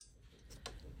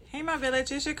Hey, my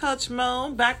village, it's your Coach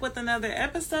Mo back with another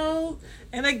episode.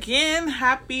 And again,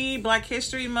 happy Black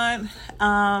History Month.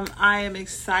 I am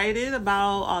excited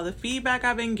about all the feedback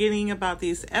I've been getting about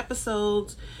these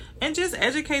episodes and just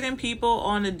educating people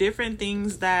on the different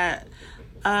things that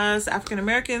us African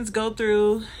Americans go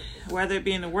through, whether it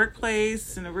be in the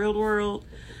workplace, in the real world.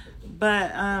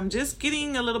 But just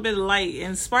getting a little bit of light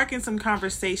and sparking some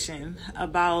conversation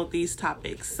about these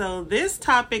topics. So this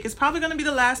topic is probably going to be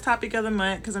the last topic of the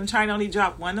month because I'm trying to only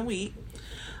drop one a week.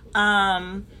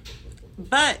 But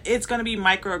it's going to be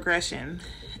microaggression.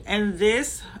 And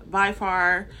this, by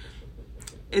far,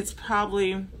 it's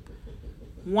probably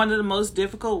one of the most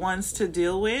difficult ones to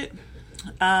deal with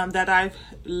that I've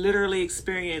literally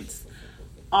experienced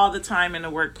all the time in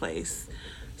the workplace.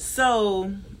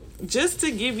 So just to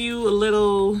give you a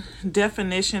little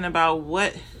definition about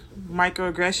what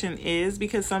microaggression is,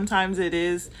 because sometimes it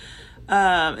is,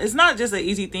 it's not just an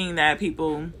easy thing that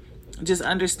people just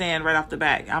understand right off the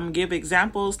bat. I'm going to give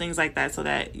examples, things like that, so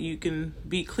that you can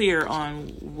be clear on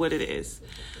what it is.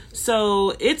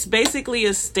 So it's basically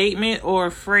a statement or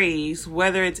a phrase,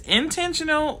 whether it's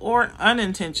intentional or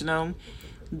unintentional,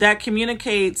 that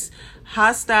communicates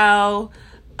hostile,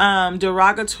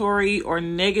 derogatory, or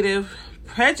negative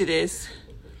prejudice,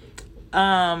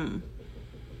 or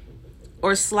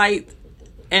slight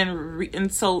and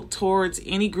insult towards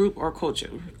any group or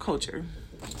culture.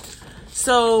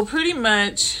 So pretty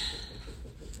much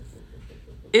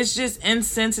it's just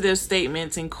insensitive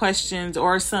statements and questions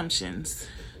or assumptions,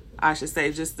 I should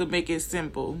say, just to make it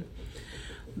simple.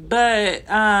 But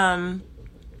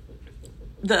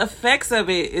the effects of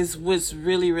it is what's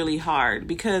really, really hard,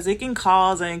 because it can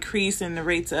cause an increase in the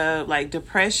rates of like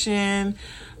depression,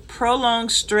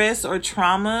 prolonged stress or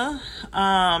trauma.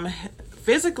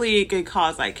 Physically, it could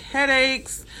cause like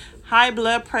headaches, high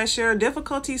blood pressure,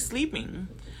 difficulty sleeping.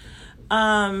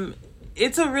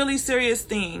 It's a really serious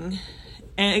thing,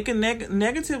 and it can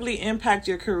negatively impact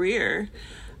your career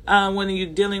when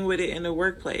you're dealing with it in the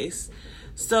workplace.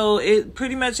 So it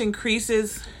pretty much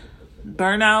increases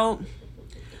burnout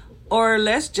or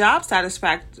less job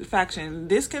satisfaction.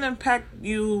 This can impact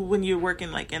you when you're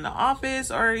working like in the office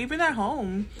or even at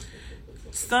home.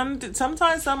 Sometimes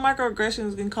some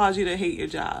microaggressions can cause you to hate your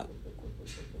job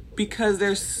because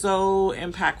they're so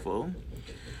impactful.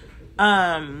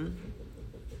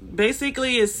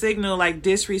 Basically it signal like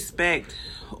disrespect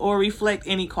or reflect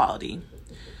inequality.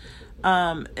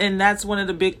 And that's one of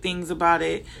the big things about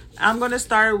it. I'm going to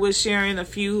start with sharing a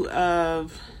few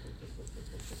of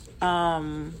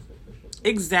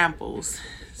examples,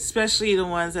 especially the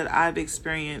ones that I've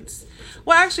experienced.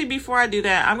 Well, actually, before I do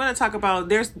that, I'm going to talk about,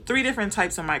 there's 3 different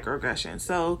types of microaggression.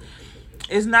 So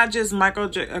it's not just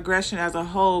microaggression as a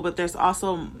whole, but there's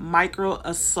also micro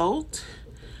assault,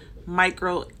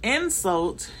 micro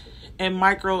insult, and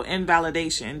micro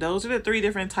invalidation. Those are the 3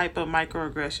 different type of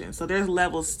microaggression. So there's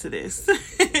levels to this.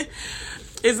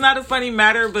 It's not a funny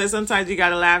matter, but sometimes you got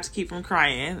to laugh to keep from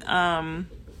crying.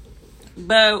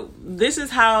 But this is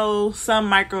how some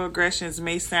microaggressions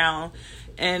may sound,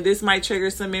 and this might trigger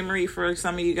some memory for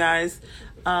some of you guys.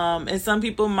 And some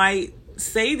people might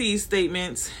say these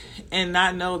statements and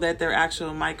not know that they're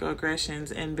actual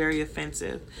microaggressions and very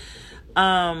offensive.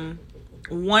 One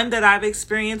that I've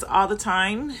experienced all the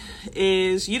time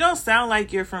is, "You don't sound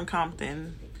like you're from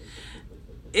Compton."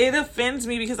 It offends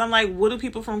me because I'm like, what do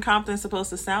people from Compton supposed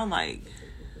to sound like?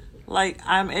 Like,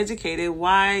 I'm educated.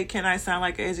 Why can't I sound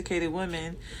like an educated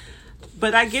woman?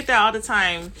 But I get that all the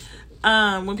time.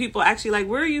 When people actually like,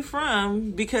 "Where are you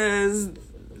from?" Because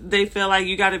they feel like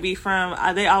you got to be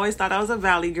from, they always thought I was a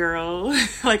Valley girl.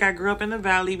 Like, I grew up in the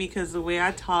Valley because the way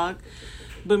I talk.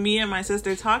 But me and my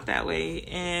sister talk that way.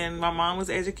 And my mom was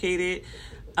educated.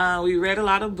 We read a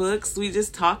lot of books. We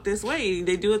just talk this way.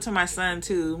 They do it to my son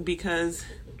too, because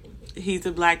he's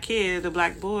a black kid, a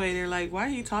black boy. They're like, "Why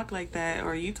do you talk like that?"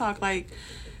 Or, "You talk like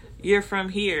you're from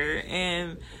here."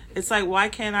 And it's like, why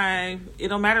can't I, it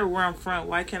don't matter where I'm from,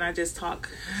 why can't I just talk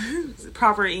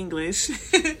proper English?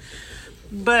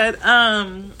 But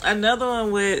another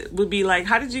one would be like,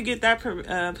 "How did you get that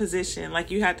position?"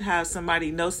 Like, you had to have somebody,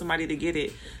 know somebody to get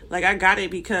it. Like, I got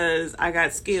it because I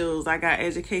got skills, I got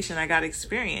education, I got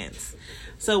experience.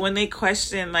 So when they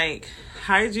question, like,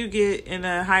 "How did you get in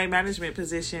a high management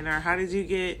position?" or "How did you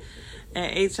get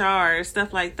an HR?"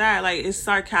 stuff like that, like, it's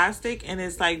sarcastic and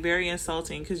it's like very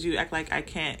insulting because you act like I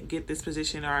can't get this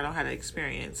position or I don't have the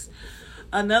experience.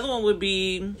 Another one would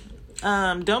be,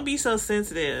 don't be so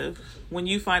sensitive when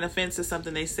you find offense to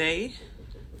something they say.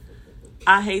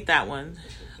 I hate that one.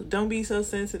 Don't be so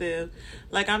sensitive.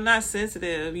 Like, I'm not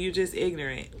sensitive. You're just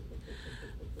ignorant.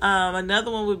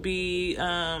 Another one would be,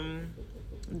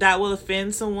 that will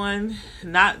offend someone.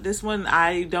 Not this one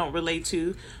I don't relate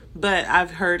to, but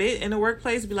I've heard it in the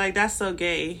workplace. Be like, that's so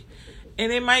gay.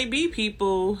 And it might be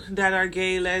people that are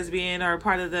gay, lesbian, or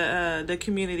part of the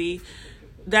community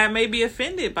that may be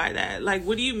offended by that. Like,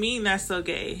 what do you mean that's so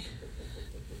gay?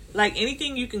 Like,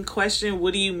 anything you can question,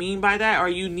 what do you mean by that? Or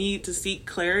you need to seek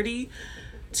clarity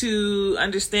to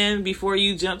understand before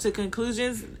you jump to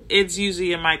conclusions, it's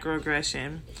usually a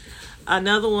microaggression.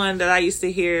 Another one that I used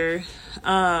to hear,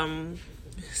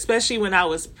 especially when I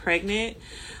was pregnant,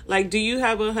 like, do you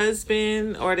have a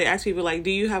husband? Or they ask people, like, do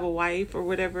you have a wife or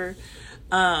whatever?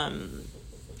 And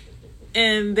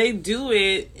they do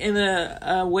it in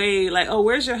a way like, oh,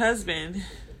 where's your husband?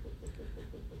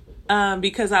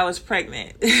 Because I was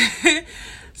pregnant.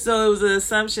 So it was an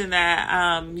assumption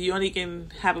that you only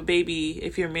can have a baby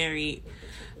if you're married,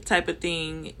 type of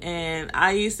thing. And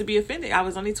I used to be offended. I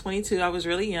was only 22. I was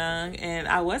really young and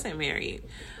I wasn't married.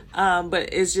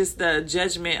 But it's just the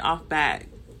judgment off back.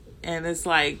 And it's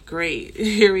like, great,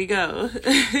 here we go.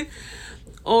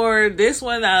 Or this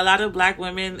one, a lot of black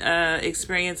women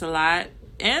experience a lot.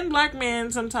 And black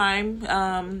men sometimes.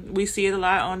 We see it a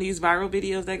lot on these viral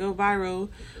videos that go viral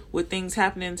with things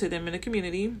happening to them in the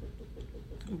community.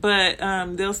 But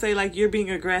they'll say, like, you're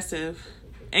being aggressive.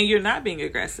 And you're not being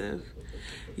aggressive.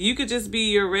 You could just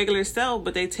be your regular self,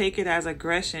 but they take it as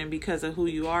aggression because of who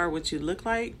you are, what you look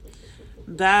like.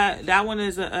 That one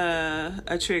is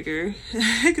a trigger.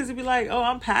 Because it'd be like, oh,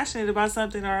 I'm passionate about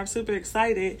something, or I'm super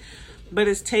excited. But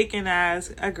it's taken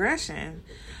as aggression.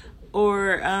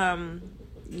 Or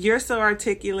you're so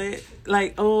articulate.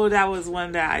 Like, oh, that was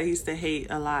one that I used to hate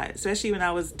a lot. Especially when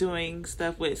I was doing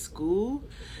stuff with school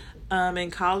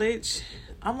in college.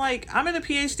 I'm like, I'm in a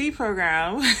PhD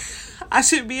program. I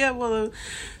should be able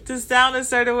to sound a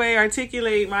certain way,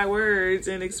 articulate my words,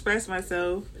 and express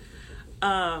myself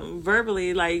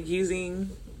verbally, like using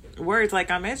words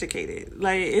like I'm educated.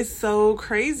 Like, it's so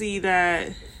crazy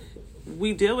that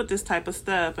we deal with this type of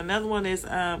stuff. Another one is,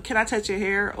 can I touch your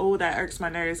hair? Oh, that irks my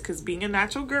nerves, because being a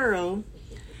natural girl,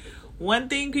 one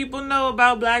thing people know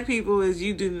about black people is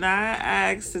you do not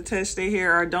ask to touch their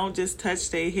hair, or don't just touch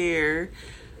their hair.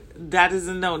 That is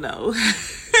a no-no.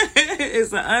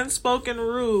 It's an unspoken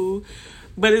rule,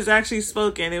 but it's actually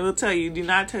spoken. It will tell you, do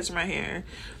not touch my hair.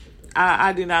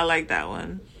 I do not like that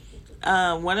one.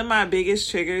 One of my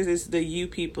biggest triggers is the you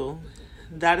people.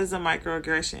 That is a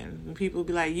microaggression. When people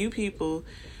be like, you people,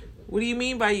 what do you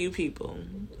mean by you people?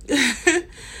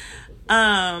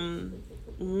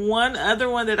 One other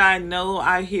one that I know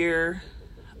I hear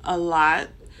a lot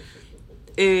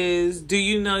is, do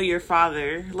you know your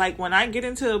father? Like, when I get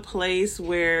into a place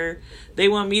where they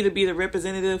want me to be the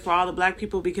representative for all the black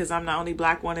people because I'm the only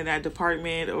black one in that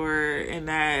department or in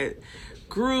that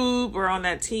group or on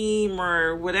that team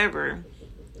or whatever,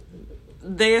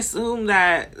 they assume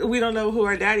that we don't know who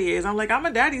our daddy is. I'm like, I'm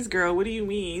a daddy's girl. What do you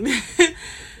mean?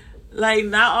 Like,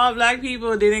 not all black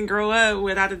people didn't grow up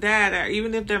without a dad, or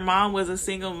even if their mom was a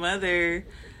single mother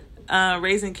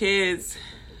raising kids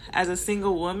as a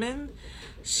single woman,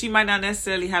 she might not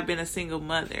necessarily have been a single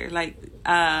mother. Like,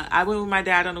 I went with my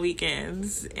dad on the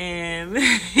weekends and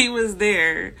he was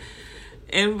there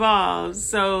involved.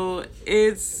 So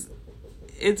it's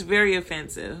very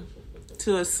offensive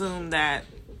to assume that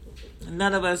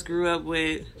none of us grew up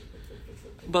with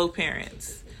both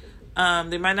parents.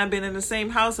 They might not have been in the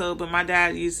same household, but my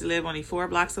dad used to live only 4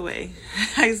 blocks away.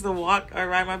 I used to walk or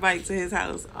ride my bike to his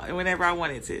house whenever I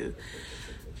wanted to.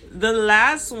 The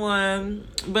last one,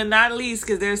 but not least,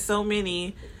 because there's so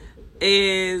many,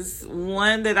 is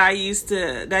one that used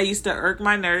to irk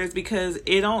my nerves, because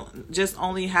it don't just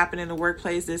only happen in the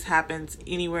workplace. This happens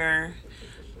anywhere.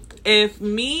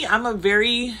 I'm a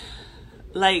very,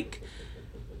 like,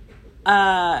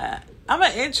 I'm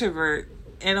an introvert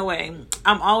in a way.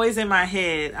 I'm always in my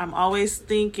head. I'm always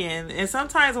thinking. And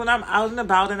sometimes when I'm out and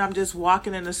about and I'm just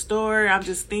walking in the store, I'm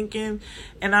just thinking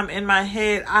and I'm in my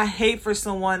head. I hate for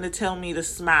someone to tell me to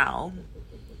smile.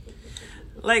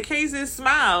 Like, hey, sis,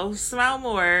 smile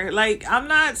more. Like, I'm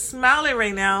not smiling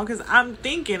right now because I'm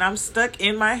thinking. I'm stuck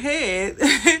in my head.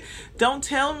 Don't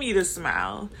tell me to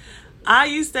smile. I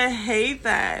used to hate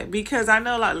that because I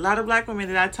know a lot of black women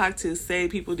that I talk to say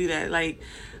people do that. Like,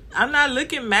 I'm not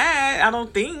looking mad, I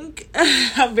don't think.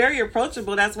 I'm very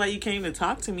approachable. That's why you came to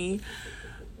talk to me.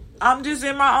 I'm just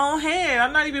in my own head.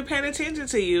 I'm not even paying attention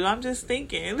to you. I'm just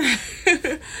thinking.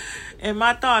 And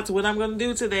my thoughts, what I'm going to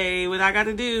do today, what I got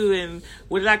to do, and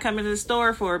what did I come into the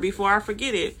store for before I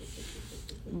forget it.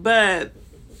 But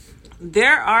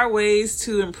there are ways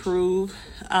to improve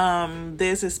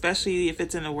this, especially if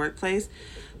it's in the workplace,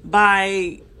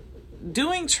 by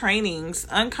doing trainings,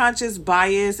 unconscious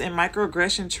bias and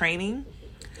microaggression training.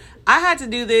 I had to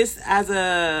do this as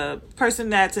a person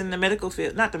that's in the medical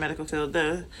field, not the medical field,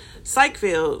 the psych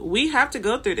field. We have to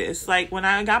go through this. Like when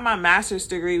I got my master's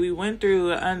degree, we went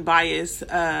through unbiased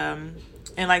and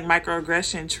like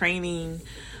microaggression training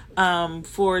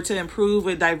to improve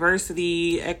with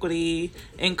diversity, equity,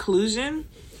 inclusion.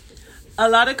 A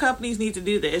lot of companies need to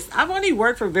do this. I've only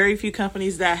worked for very few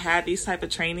companies that had these type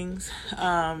of trainings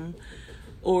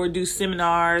or do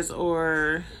seminars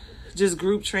or just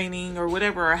group training or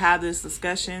whatever, or have this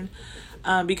discussion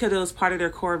because it was part of their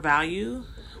core value.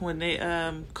 When they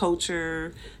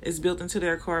culture is built into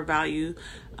their core value.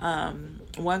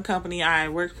 One company I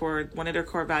worked for, one of their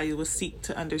core values was seek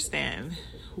to understand.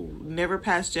 Never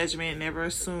pass judgment, never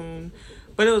assume,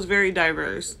 but it was very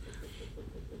diverse.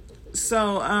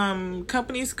 So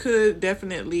companies could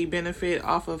definitely benefit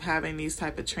off of having these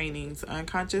type of trainings,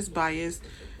 unconscious bias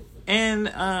and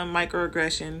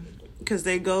microaggression, because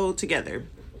they go together.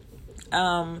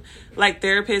 Like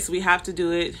therapists, we have to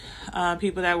do it.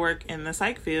 People that work in the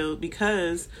psych field,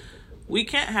 because we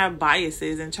can't have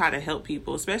biases and try to help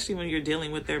people, especially when you're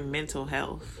dealing with their mental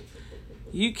health.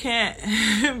 You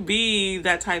can't be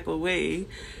that type of way.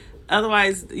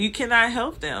 Otherwise, you cannot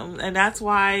help them. And that's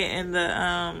why in the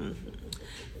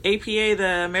APA,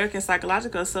 the American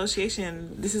Psychological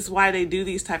Association, this is why they do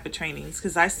these type of trainings.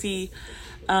 Because I see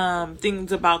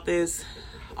things about this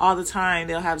all the time.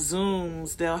 They'll have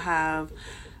Zooms. They'll have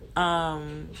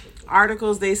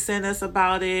articles they send us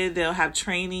about it. They'll have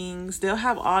trainings. They'll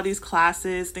have all these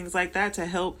classes, things like that, to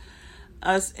help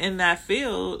us in that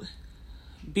field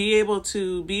be able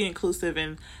to be inclusive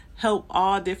and help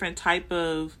all different type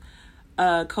of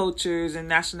cultures and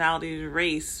nationalities and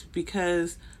race,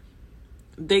 because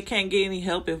they can't get any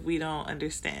help if we don't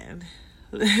understand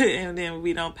and then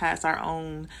we don't pass our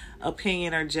own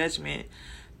opinion or judgment.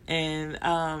 And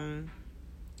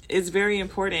it's very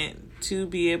important to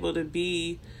be able to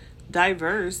be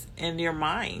diverse in your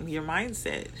mind, your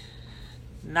mindset,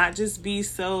 not just be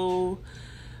so,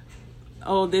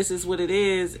 oh, this is what it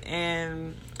is,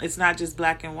 and it's not just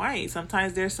black and white.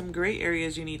 Sometimes there's some gray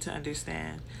areas you need to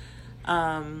understand.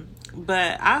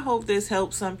 But I hope this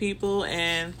helps some people,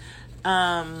 and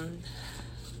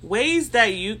ways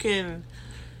that you can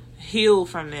heal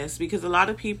from this, because a lot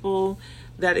of people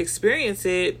that experience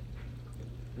it,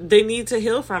 they need to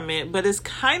heal from it, but it's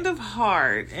kind of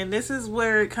hard. And this is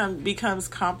where it becomes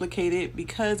complicated,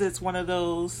 because it's one of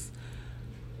those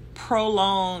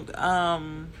prolonged,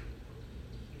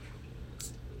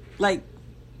 like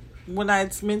when I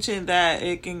mentioned that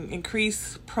it can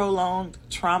increase prolonged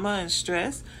trauma and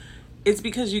stress, it's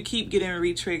because you keep getting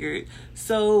re-triggered.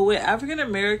 So with African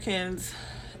Americans,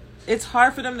 it's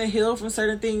hard for them to heal from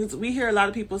certain things. We hear a lot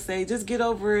of people say, just get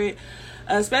over it.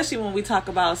 Especially when we talk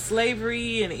about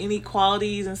slavery and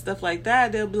inequalities and stuff like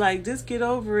that, they'll be like, just get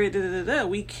over it. Da, da, da, da.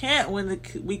 We can't when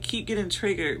we keep getting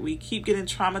triggered. We keep getting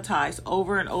traumatized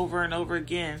over and over and over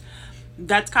again.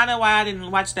 That's kind of why I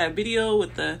didn't watch that video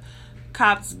with the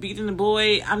cops beating the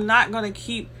boy. I'm not going to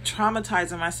keep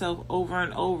traumatizing myself over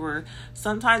and over.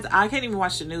 Sometimes I can't even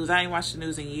watch the news. I ain't watched the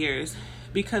news in years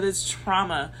because it's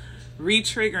trauma.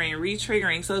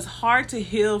 Re-triggering. So it's hard to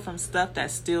heal from stuff that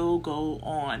still go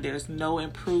on. There's no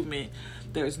improvement.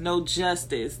 There's no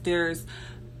justice. There's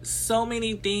so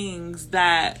many things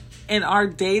that in our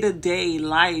day-to-day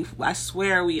life, I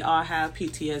swear we all have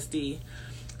PTSD.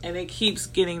 And it keeps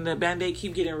getting, the Band-Aid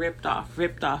keep getting ripped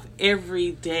off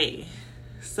every day.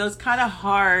 So it's kind of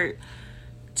hard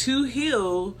to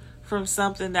heal from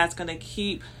something that's going to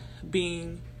keep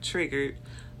being triggered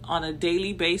on a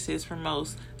daily basis for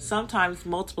most, sometimes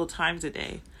multiple times a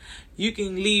day. You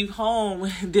can leave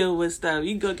home and deal with stuff.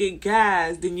 You go get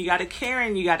gas, then you got a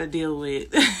Karen you got to deal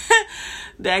with.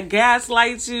 That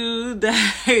gaslights you,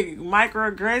 that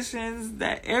microaggressions,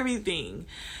 that everything.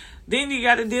 Then you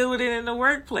got to deal with it in the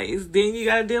workplace. Then you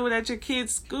got to deal with it at your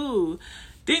kid's school.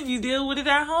 Then you deal with it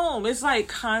at home. It's like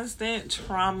constant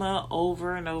trauma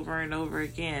over and over and over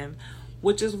again,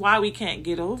 which is why we can't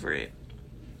get over it.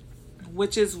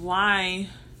 Which is why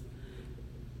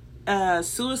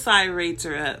suicide rates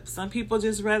are up. Some people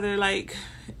just rather like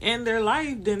end their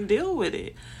life than deal with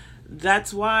it.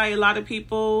 That's why a lot of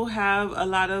people have a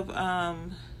lot of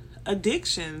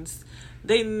addictions.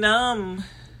 They numb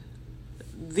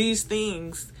these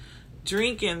things,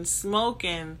 drinking,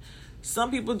 smoking. Some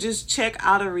people just check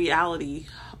out of reality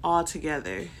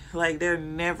altogether. Like they're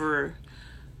never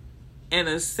in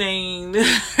a sane,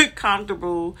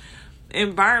 comfortable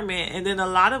environment. And then a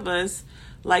lot of us,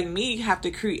 like me, have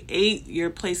to create your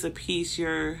place of peace,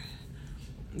 your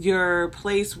your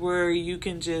place where you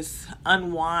can just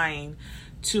unwind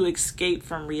to escape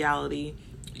from reality.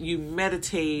 You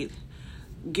meditate,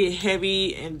 get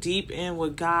heavy and deep in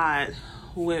with God,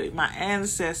 with my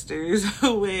ancestors,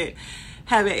 with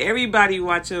having everybody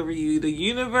watch over you, the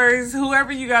universe,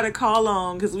 whoever you got to call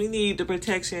on, because we need the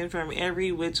protection from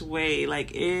every which way.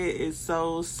 Like, it is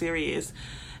so serious.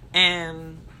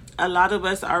 And a lot of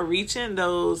us are reaching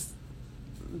those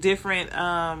different,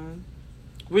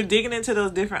 we're digging into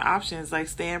those different options, like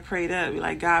staying prayed up. We're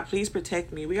like, God, please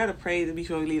protect me. We got to pray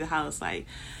before we leave the house. Like,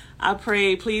 I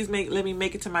pray, please let me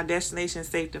make it to my destination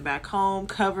safe and back home.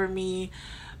 Cover me.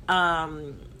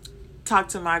 Talk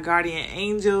to my guardian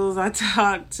angels. I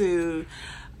talk to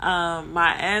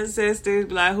my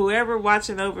ancestors. Like, whoever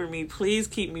watching over me, please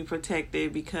keep me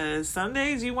protected, because some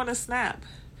days you want to snap.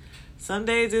 Some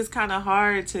days it's kind of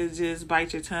hard to just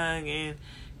bite your tongue and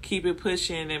keep it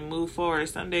pushing and move forward.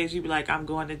 Some days you be like, I'm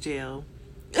going to jail.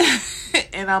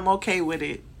 And I'm okay with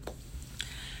it.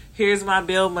 Here's my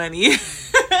bail money.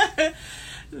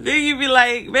 Then you be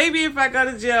like, maybe if I go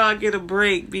to jail, I'll get a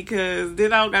break, because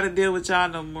then I don't got to deal with y'all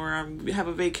no more. I have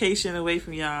a vacation away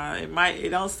from y'all. It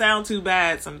don't sound too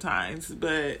bad sometimes,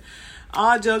 but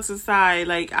all jokes aside,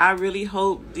 like, I really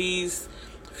hope these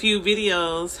few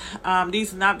videos,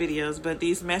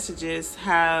 these messages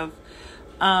have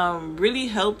really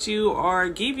helped you or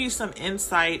give you some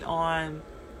insight on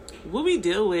what we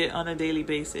deal with on a daily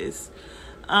basis.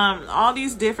 All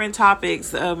these different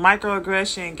topics,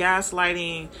 microaggression,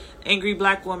 gaslighting, angry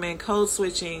black woman, code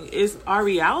switching, is our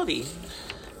reality.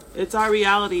 It's our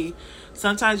reality.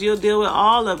 Sometimes you'll deal with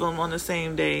all of them on the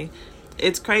same day.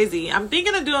 It's crazy. I'm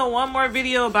thinking of doing one more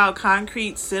video about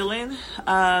concrete ceiling,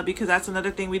 because that's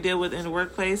another thing we deal with in the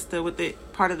workplace, with the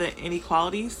part of the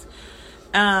inequalities.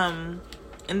 And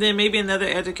then maybe another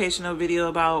educational video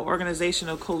about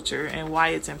organizational culture and why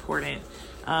it's important.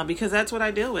 Because that's what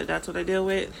I deal with. That's what I deal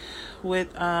with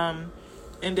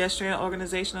industrial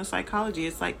organizational psychology.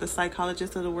 It's like the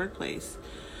psychologist of the workplace.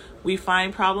 We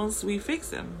find problems, we fix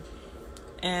them.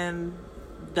 And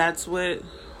that's what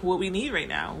we need right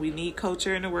now. We need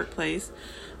culture in the workplace,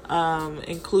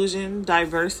 inclusion,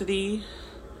 diversity.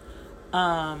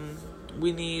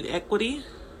 We need equity,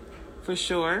 for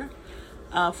sure.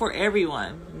 For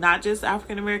everyone, not just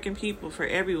African American people, for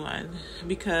everyone,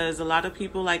 because a lot of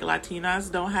people like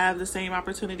Latinas don't have the same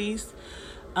opportunities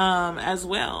as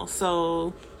well.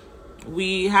 So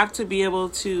we have to be able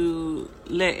to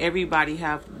let everybody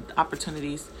have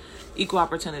opportunities, equal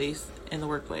opportunities in the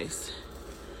workplace.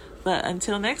 But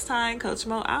until next time, Coach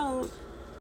Mo out.